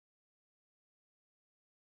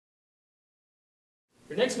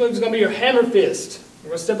Your next move is going to be your hammer fist. You're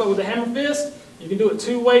going to step up with the hammer fist. You can do it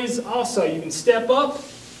two ways also. You can step up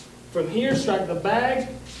from here, strike the bag,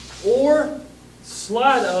 or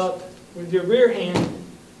slide up with your rear hand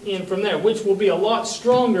in from there, which will be a lot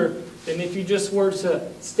stronger than if you just were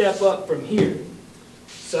to step up from here.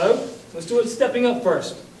 So, let's do it stepping up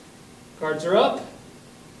first. Cards are up,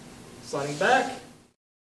 sliding back.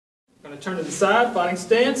 Going to turn to the side, fighting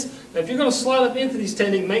stance. Now if you're going to slide up into these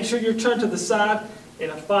technique, make sure you're turned to the side in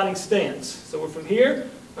a fighting stance. So we're from here,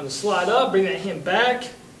 going to slide up, bring that hand back,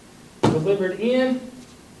 deliver it in,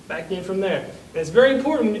 back in from there. And it's very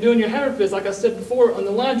important when you're doing your hammer fist, like I said before on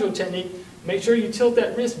the line drill technique, make sure you tilt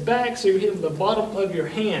that wrist back so you're hitting the bottom of your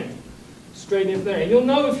hand, straight in there. And you'll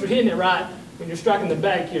know if you're hitting it right when you're striking the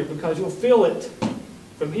bag here, because you'll feel it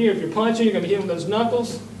from here. If you're punching, you're going to be hitting with those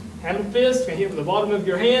knuckles. Hammer fist, you're going to hit from the bottom of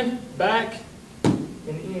your hand, back, and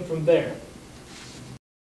in from there.